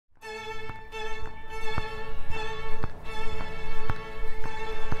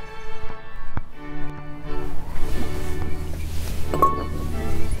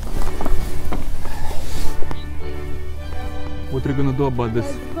gonna do about this?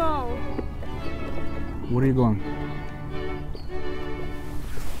 Let's go. Where are you going?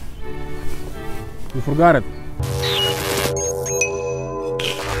 You forgot it.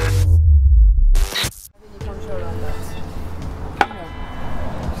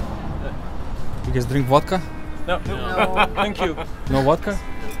 You guys drink vodka? No. No. Thank you. No vodka?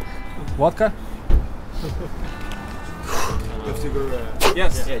 Vodka?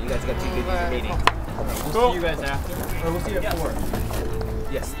 Yes. Yeah, you guys got 2 good for meeting. We'll see you guys after. Or we'll see you at 4.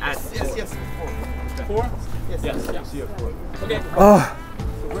 Yes, at 4. Yes. 4? Yes. Yeah. See you at 4. Okay. Oh,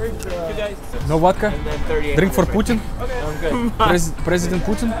 So where's you guys? no vodka? And then 38. Drink for Putin? Okay. I'm good. President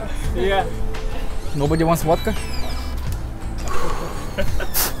Putin? Yeah. Nobody wants vodka?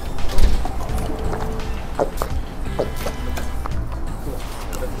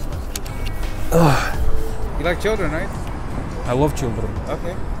 You like children, right? I love children.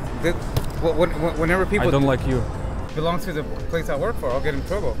 Okay. Whenever people I don't like you. belong to the place I work for, I'll get in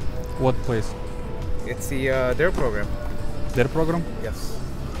trouble. What place? It's the their program. Their program? Yes.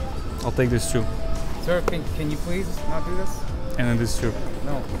 I'll take this too. Sir, can you please not do this? And then this too.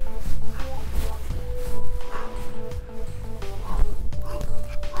 No.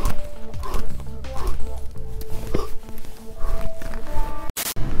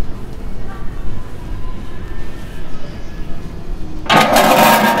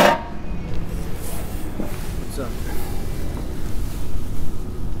 What's up?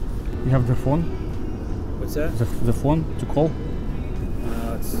 You have the phone? What's that? The phone to call?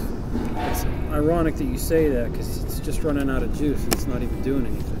 It's ironic that you say that because it's just running out of juice and it's not even doing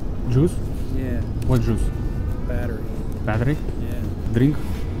anything. Juice? Yeah, What juice? battery. Battery? Yeah, Drink?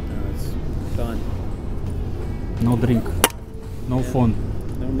 no, it's done. No drink. No phone.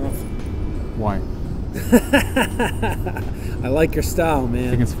 No nothing. Why? I like your style, Think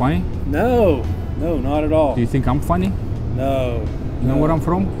man. it's funny? No, not at all. Do you think I'm funny? No. You know where I'm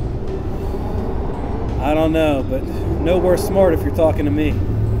from? I don't know, but nowhere smart if you're talking to me.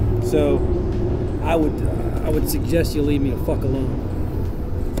 So I would suggest you leave me the fuck alone.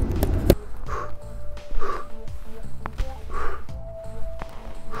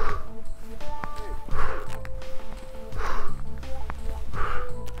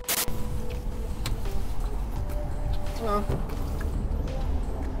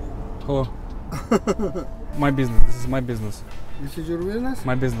 Hello. My business. This is my business. This is your business?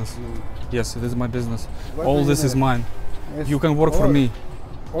 My business. Yes, this is my business. What All is this is it? mine. Yes. You can work for All- me.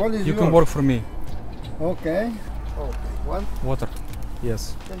 All is You yours. can work for me. Okay. What? Water.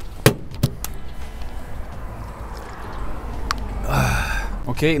 Yes.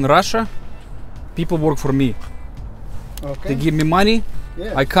 Okay, in Russia, people work for me. Okay. They give me money.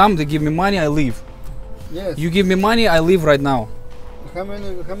 Yes. I come, they give me money, I leave. Yes. You give me money, I leave right now. How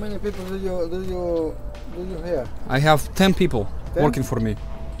many people do you have? I have 10 people 10? working for me.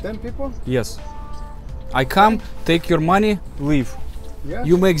 10 people? Yes. I come, take your money, leave. Yes.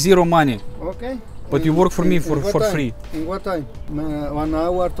 You make zero money, Okay. but you work for me for what time? free. In what time? 1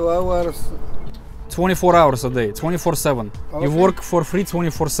 hour, 2 hours? 24 hours a day, 24/7. You Okay. work for free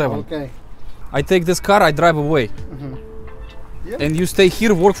 24/7. Okay. I take this car, I drive away. Yeah. And you stay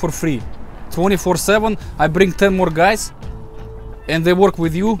here, work for free. 24/7, I bring 10 more guys and they work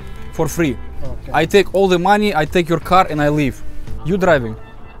with you for free. Okay. I take all the money, I take your car and I leave. You driving.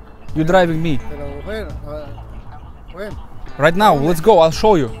 You driving me. Pero when? Right now, let's go, I'll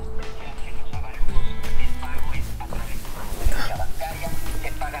show you.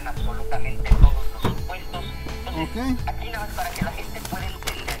 Okay.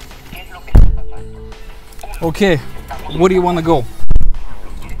 Okay, where do you want to go?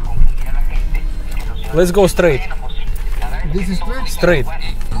 Let's go straight. This is straight? Straight.